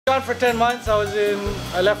Gone for 10 months.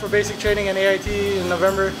 I left for basic training in AIT in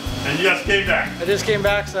November. And you just came back? I just came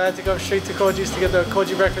back, so I had to go straight to Koji's to get the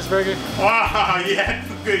Koji breakfast burger. Wow, yeah,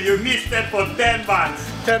 you missed that for 10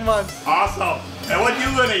 months. 10 months. Awesome. And what you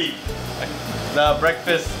gonna eat? The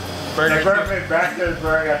breakfast burger. The perfect breakfast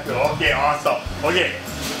burger too. Okay, awesome. Okay,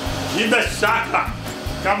 eat the shaka.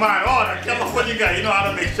 Come on, come on, what you got? You know how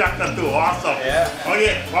to make shaka too. Awesome. Yeah.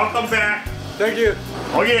 Okay, welcome back. Thank you.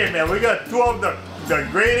 Okay, man, we got two of the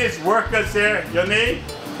greatest workers here. Your name?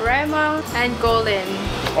 Raymond and Golden.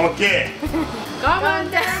 Okay. Come on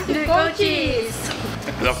down to Koji's.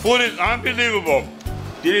 The food is unbelievable.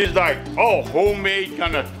 This is like, homemade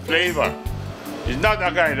kind of flavor. It's not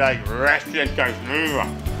that kind of like restaurant kind of flavor.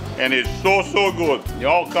 And it's so good. You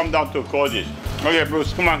all come down to Koji's. Okay,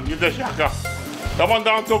 Bruce, come on, give the shaka. Come on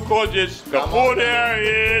down to Koji's. The food here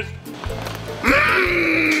is...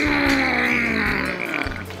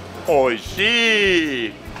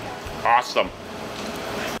 Oishii. Awesome.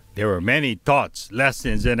 There were many thoughts,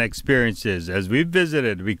 lessons, and experiences as we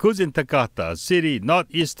visited Rikuzentakata, a city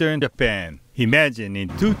northeastern Japan. Imagine in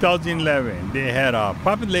 2011, they had a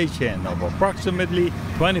population of approximately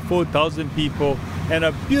 24,000 people and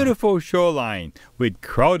a beautiful shoreline with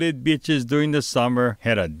crowded beaches during the summer,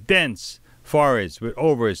 had a dense forest with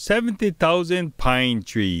over 70,000 pine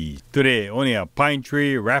trees. Today, only a pine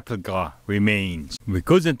tree replica remains.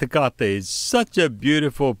 Rikuzentakata is such a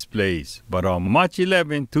beautiful place, but on March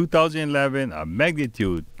 11, 2011, a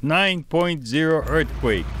magnitude 9.0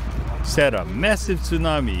 earthquake set a massive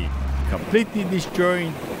tsunami, completely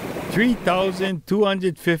destroying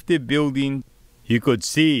 3,250 buildings. You could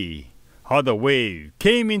see how the wave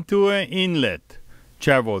came into an inlet,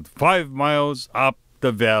 traveled 5 miles up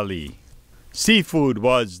the valley. Seafood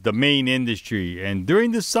was the main industry, and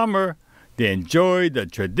during the summer, they enjoyed the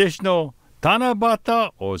traditional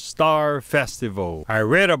Tanabata or Star Festival. I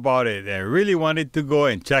read about it and really wanted to go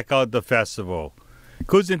and check out the festival.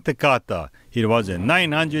 Rikuzentakata, it was a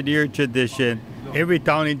 900-year tradition. Every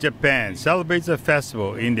town in Japan celebrates a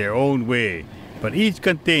festival in their own way, but each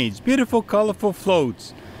contains beautiful, colorful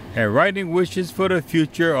floats and writing wishes for the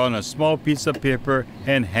future on a small piece of paper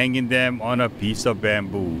and hanging them on a piece of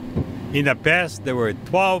bamboo. In the past, there were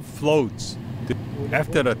 12 floats.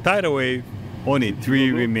 After the tidal wave, only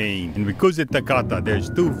 3 remain. In Rikuzentakata, there's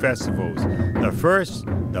 2 festivals. The first,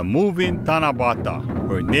 the moving Tanabata,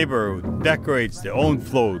 where neighborhood decorates their own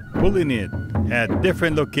float, pulling it at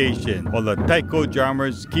different locations, while the taiko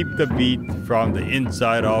drummers keep the beat from the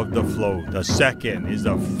inside of the float. The second is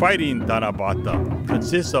the fighting Tanabata. It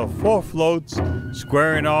consists of 4 floats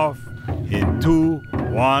squaring off in 2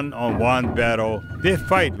 one-on-one battle. They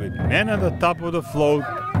fight with men on the top of the float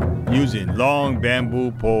using long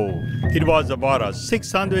bamboo poles. It was about a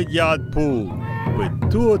 600-yard pool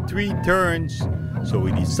with 2 or 3 turns, so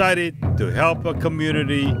we decided to help a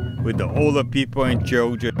community with the older people and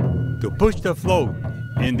children to push the float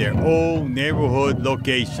in their own neighborhood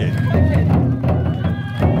location.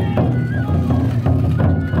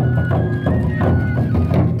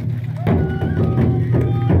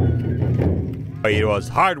 It was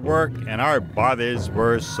hard work and our bodies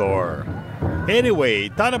were sore. Anyway,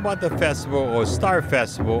 Tanabata Festival or Star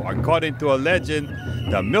Festival, according to a legend,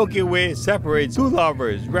 the Milky Way separates 2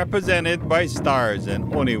 lovers represented by stars,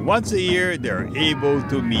 and only once a year they're able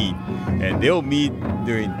to meet, and they'll meet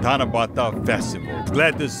during Tanabata Festival.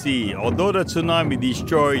 Glad to see, although the tsunami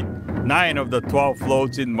destroyed 9 of the 12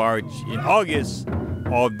 floats in March, in August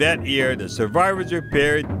of that year, the survivors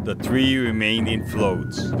repaired the 3 remaining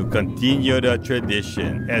floats to continue the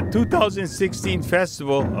tradition. At 2016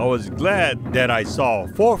 festival, I was glad that I saw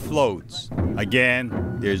 4 floats. Again,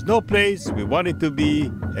 there's no place we wanted to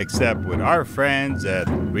be except with our friends at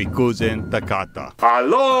Rikuzentakata.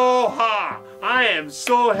 Aloha! I am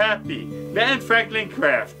so happy. Ben Franklin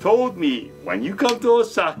Craft told me when you come to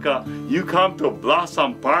Osaka, you come to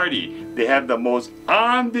Blossom Party. They have the most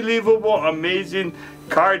unbelievable, amazing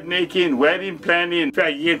card making, wedding planning. In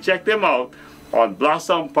fact, you can check them out on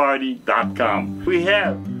blossomparty.com. We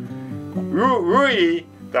have Rui,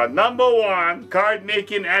 the #1 card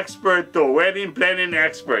making expert to wedding planning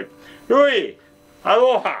expert. Rui,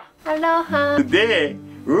 aloha. Aloha. Today,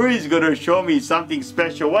 Rui is going to show me something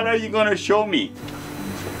special. What are you going to show me?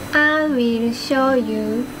 I will show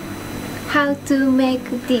you how to make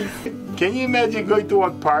this. Can you imagine going to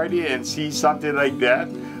a party and see something like that?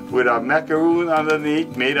 With a macaroon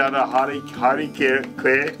underneath made out of hardy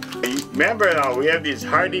clay. Remember now, we have this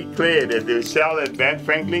hardy clay that they sell at Ben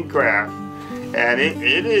Franklin Craft. And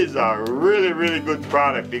it is a really good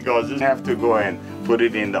product because you have to go and put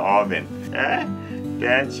it in the oven.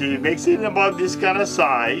 Then she makes it about this kind of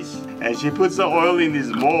size, and she puts the oil in this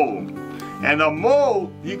mold. And the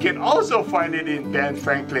mold, you can also find it in Ben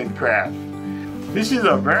Franklin Craft. This is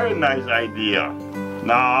a very nice idea.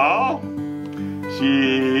 Now,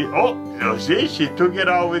 she took it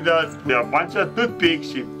out with a bunch of toothpicks.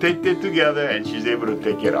 She taped it together and she's able to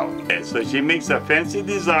take it out. Okay, so she makes a fancy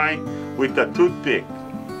design with the toothpick.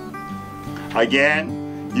 Again,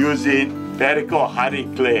 using vertical honey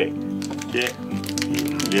clay. Okay,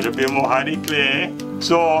 a little bit more honey clay.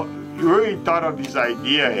 So you really thought of this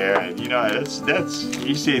idea here. You know, that's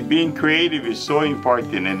you see, being creative is so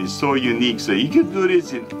important and it's so unique. So you can do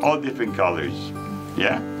this in all different colors.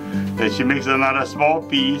 Yeah. Then she makes another small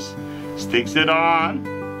piece, sticks it on,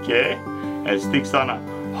 okay, and sticks on a.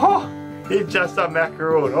 Oh, it's just a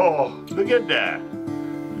macaroon. Oh, look at that.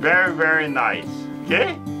 Very, very nice.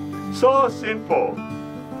 Okay. So simple.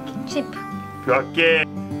 Chip. Okay.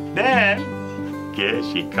 Then, okay,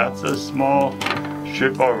 she cuts a small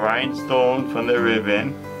strip of rhinestone from the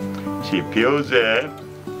ribbon. She peels it.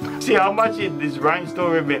 See how much this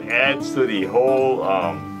rhinestone ribbon adds to the whole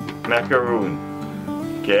macaroon.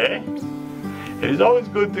 Okay? It is always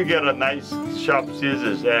good to get a nice sharp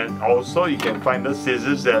scissors, and also you can find the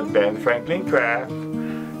scissors at Ben Franklin Craft.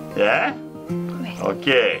 Yeah?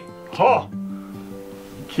 Okay. Oh!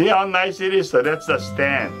 See how nice it is? So that's the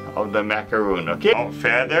stand of the macaroon. Okay? Oh,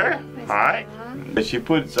 feather. Alright. She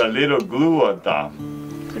puts a little glue on top.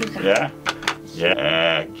 Yeah?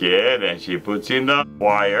 Yeah. Okay, then she puts in the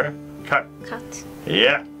wire. Cut.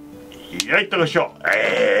 Yeah.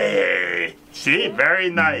 Hey. See? Very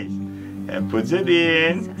nice. And puts it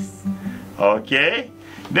in. Okay?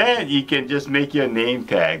 Then you can just make your name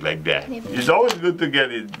tag like that. It's always good to get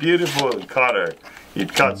a beautiful cutter.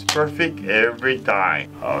 It cuts perfect every time.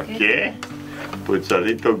 Okay? Puts a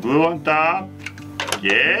little glue on top.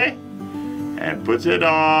 Okay? And puts it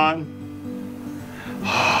on.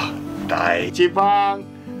 Daichibang.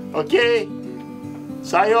 Okay?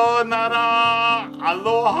 Sayonara.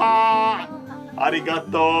 Aloha.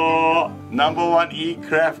 Arigato. #1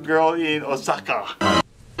 e-craft girl in Osaka.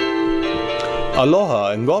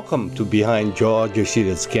 Aloha and welcome to Behind George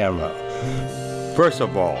Yoshida's Camera. First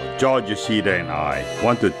of all, George Yoshida and I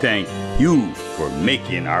want to thank you for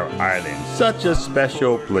making our island such a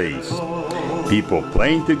special place. People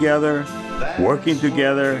playing together, working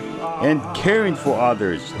together, and caring for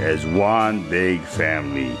others as one big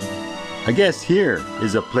family. I guess here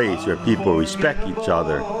is a place where people respect each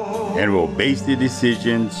other and will base their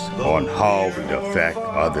decisions on how it affects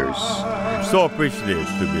others. I'm so appreciative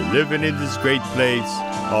to be living in this great place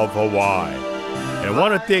of Hawaii. And I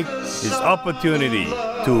want to take this opportunity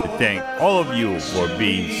to thank all of you for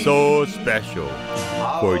being so special,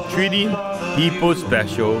 for treating people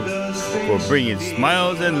special, for bringing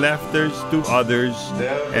smiles and laughter to others,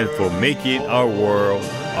 and for making our world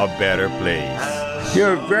a better place.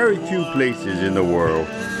 There are very few places in the world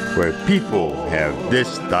where people have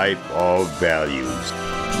this type of values.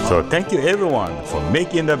 So thank you everyone for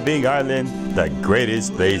making the Big Island the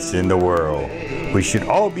greatest place in the world. We should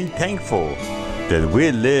all be thankful that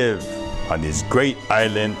we live on this great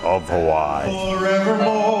island of Hawaii.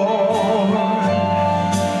 Forevermore,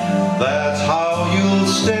 that's how you'll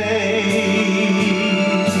stay.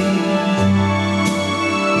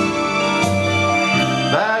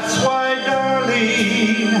 That's why,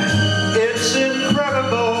 darling, it's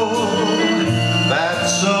incredible that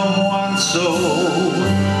someone so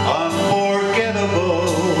unforgettable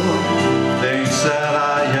thinks that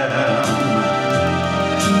I am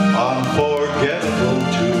unforgettable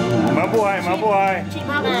too. Mabuhay, mabuhay.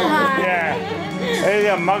 Yeah.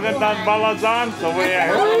 Hey, magandang balazan. So we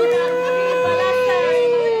are.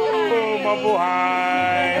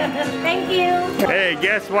 Mabuhay. Thank you. Hey,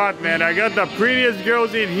 guess what, man? I got the prettiest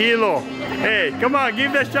girls in Hilo. Hey, come on,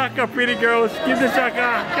 give the shaka, pretty girls. Give the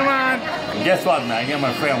shaka. Come on. Guess what, man? I got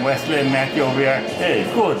my friend Wesley and Matthew over here. Hey,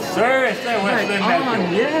 good, sir. It's Wesley and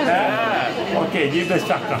Matthew. Yeah. Okay, give the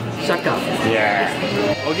shaka. Shaka. Yeah.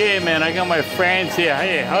 Okay, man, I got my friends here.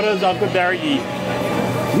 Hey, how does Uncle Derek eat?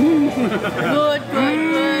 Good.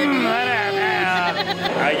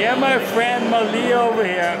 I got my friend Malia over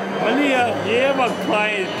here. Malia, you have a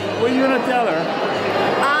client. What are you gonna tell her?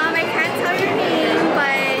 I can't tell your name,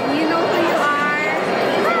 but you know who you are.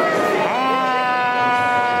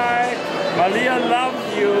 Hi! Malia loves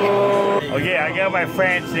you. Okay, I got my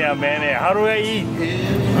friends here, man. Hey, how do I eat?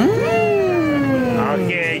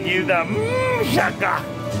 Okay, give them shaka.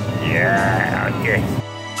 Yeah, okay.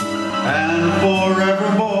 And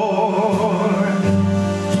forevermore,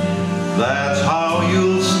 that's how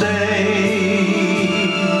you'll stay.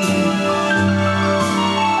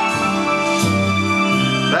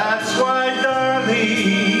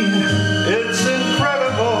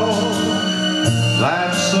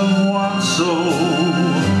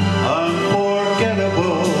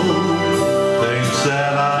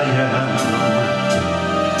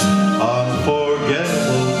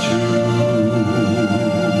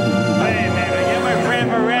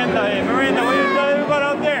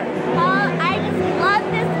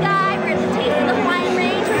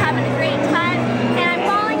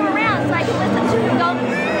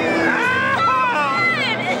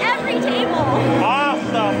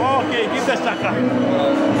 the shaka.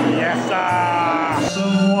 Yes, sir.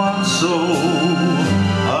 Someone so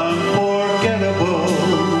unforgettable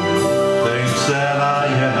thinks that I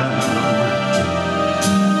am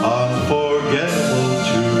unforgettable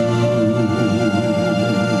too.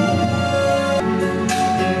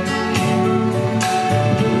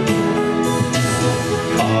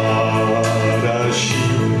 Arashi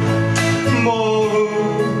moru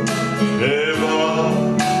eba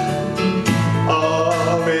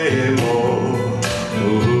ame mo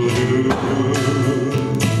uru.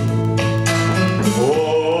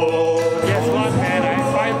 Guess what, man? I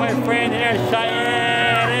find my friend here,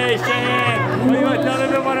 Cheyenne. Hey, Cheyenne. What do you want to tell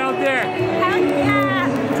everyone out there? Heck yeah!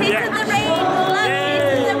 Taste Yeah. of the rain! Love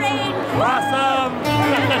taste of the rain! Awesome!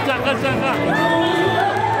 Shaka, shaka, shaka.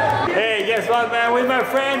 Hey, guess what, man? With my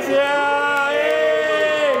friends here.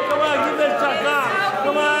 Hey, come on, give the shaka.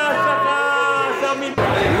 Come on, shaka. Tell me.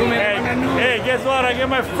 Hey, guess what? I get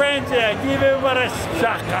my friends here. Give everybody a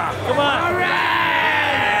shaka. Come on. All right.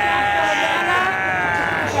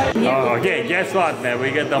 Oh, okay, guess what, man?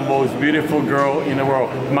 We got the most beautiful girl in the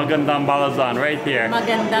world, Magandang Balazan, right here.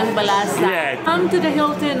 Magandang balasa. Yeah. Come to the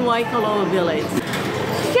Hilton Waikoloa Village.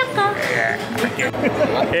 Shaka.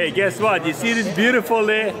 Hey, guess what? You see this beautiful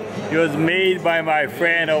lei? It was made by my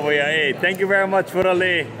friend over here. Hey, thank you very much for the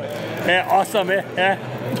lei. Hey, awesome, eh?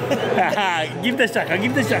 Give the shaka,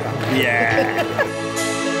 give the shaka. Yeah.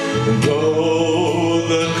 Though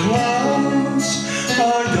the clouds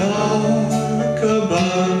are dark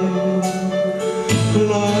above,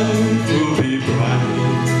 life will be bright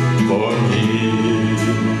for me.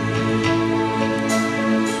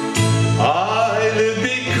 I live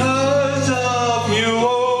because of you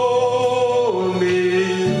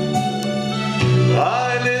only.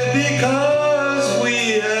 I live because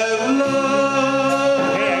we have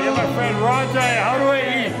love. Hey, I got my friend Roger. How do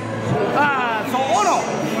I eat? So oro.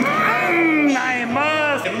 I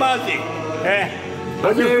must. Magic. Hey.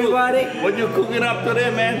 What you cooking up today,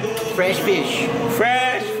 man? Fresh fish.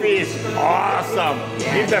 Fresh fish. Awesome.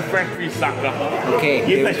 Give the fresh fish shaka. Okay.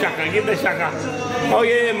 Give the shaka. Give the shaka. Oh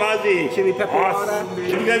yeah, Mazi. Chili pepper Awesome.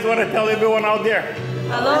 You guys want to tell everyone out there?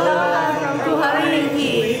 Aloha from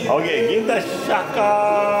Kuhariki. Okay, give the shaka.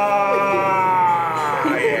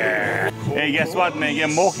 Yeah. Hey, guess what, man? Get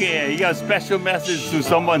Moke. You got a special message to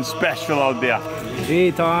someone special out there. Hey,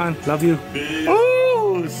 Ton. Love you.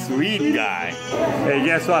 Ooh, sweet guy. Hey,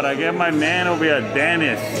 guess what? I got my man over here,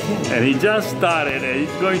 Dennis, and he just started, and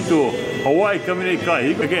he's going to Hawaii Community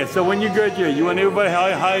College. Okay, so when you graduate, you want everybody to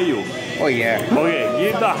hire you? Oh, yeah. Okay,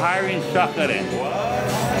 give the hiring shaka then.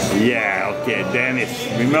 Yeah, okay, Dennis.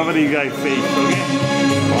 Remember these guys' face, okay?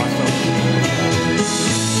 Awesome.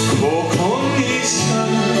 ここにさ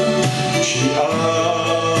ちあ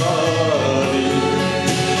り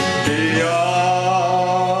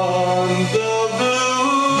Beyond the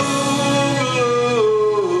blue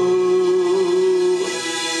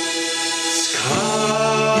sky.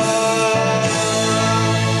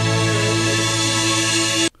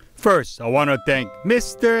 First, I want to thank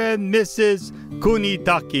Mr. and Mrs.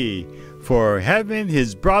 Kunitake for having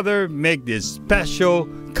his brother make this special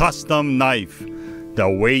custom knife. The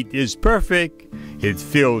weight is perfect. It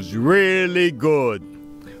feels really good.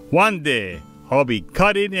 One day, I'll be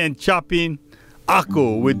cutting and chopping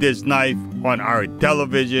aku with this knife on our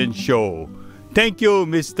television show. Thank you,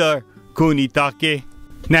 Mr. Kunitake.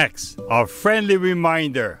 Next, a friendly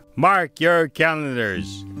reminder. Mark your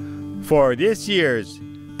calendars for this year's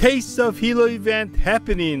Taste of Hilo event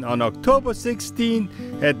happening on October 16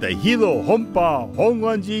 at the Hilo Honpa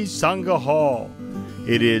Hongwanji Sangha Hall.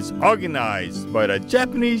 It is organized by the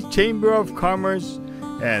Japanese Chamber of Commerce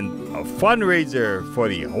and a fundraiser for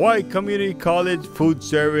the Hawaii Community College Food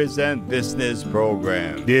Service and Business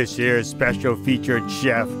Program. This year's special featured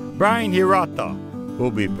chef, Brian Hirata, will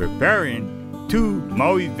be preparing 2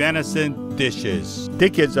 Maui venison dishes.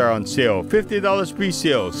 Tickets are on sale, $50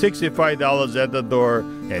 pre-sale, $65 at the door,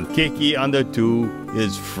 and keiki under 2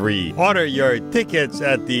 is free. Order your tickets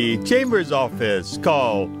at the Chamber's office.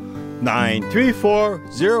 Call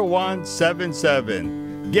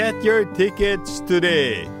 934-0177. Get your tickets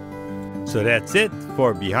today. So that's it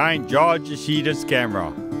for Behind George Ishida's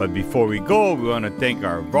Camera. But before we go, we want to thank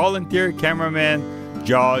our volunteer cameraman,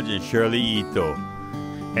 George and Shirley Ito.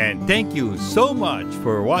 And thank you so much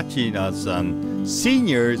for watching us on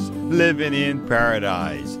Seniors Living in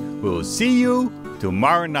Paradise. We'll see you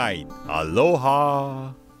tomorrow night.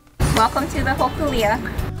 Aloha! Welcome to the Hokulia.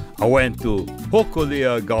 I went to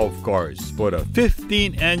Hokulia Golf Course for the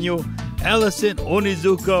 15th annual Ellison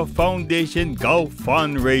Onizuka Foundation Golf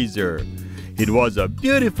Fundraiser. It was a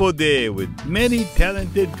beautiful day with many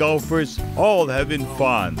talented golfers all having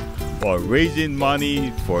fun. for raising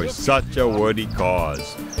money for such a worthy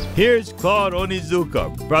cause. Here's Claude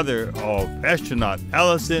Onizuka, brother of astronaut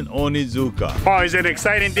Ellison Onizuka. Oh, it's an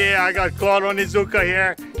exciting day. I got Claude Onizuka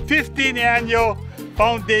here. 15th annual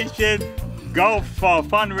Foundation Golf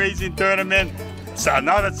fundraising tournament. It's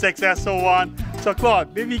another successful one. So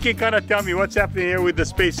Claude, maybe you can kind of tell me what's happening here with the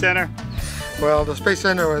Space Center. Well, the Space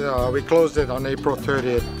Center, we closed it on April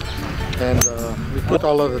 30th, and we put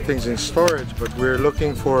all of the things in storage, but we're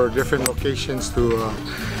looking for different locations to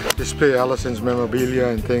display Ellison's memorabilia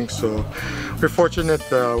and things. So we're fortunate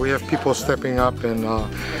we have people stepping up and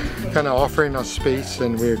kind of offering us space,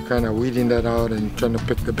 and we're kind of weeding that out and trying to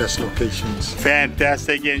pick the best locations.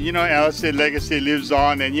 Fantastic. And you know, Ellison legacy lives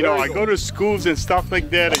on, and you know, I go to schools and stuff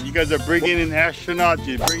like that, and you guys are bringing in astronauts,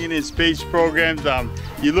 you're bringing in space programs.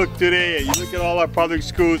 You look today, you look at all our public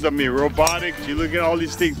schools, I mean robotics, you look at all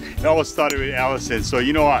these things, it all started with Ellison. So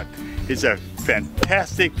you know what, it's a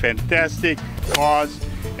fantastic cause.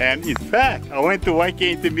 And in fact, I went to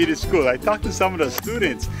YK Intermediate School. I talked to some of the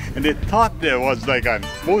students, and they thought there was like a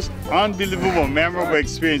most unbelievable, memorable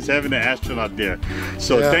experience having an astronaut there.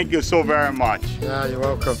 So thank you so very much. Yeah, you're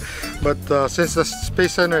welcome. But since the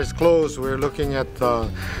Space Center is closed, we're looking at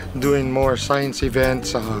doing more science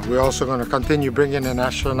events. We're also going to continue bringing an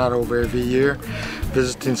astronaut over every year,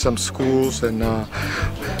 visiting some schools, and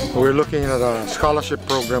we're looking at a scholarship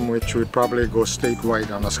program which would probably go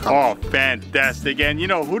statewide on a scholarship. Oh, fantastic. And you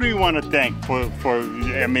know, who do you want to thank for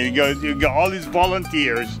I mean, you got all these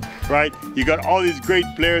volunteers, right? You got all these great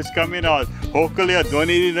players coming out. Hopefully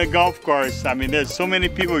donating a golf course. I mean, there's so many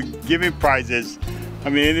people giving prizes. I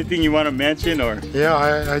mean, anything you want to mention? Or yeah,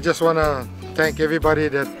 I just want to thank everybody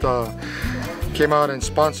that came out and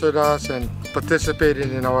sponsored us and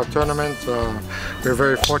participated in our tournament. We're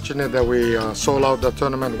very fortunate that we sold out the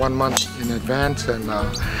tournament 1 month in advance, and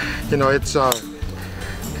you know, it's a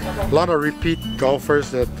lot of repeat golfers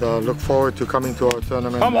that look forward to coming to our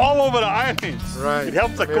tournament. From all over the islands. Right. It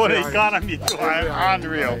helps the Kona economy too.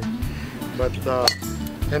 Unreal. Right. But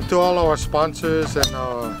and to all our sponsors and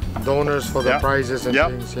donors for the prizes and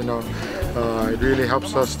things, you know, it really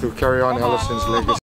helps us to carry on Ellison's legacy.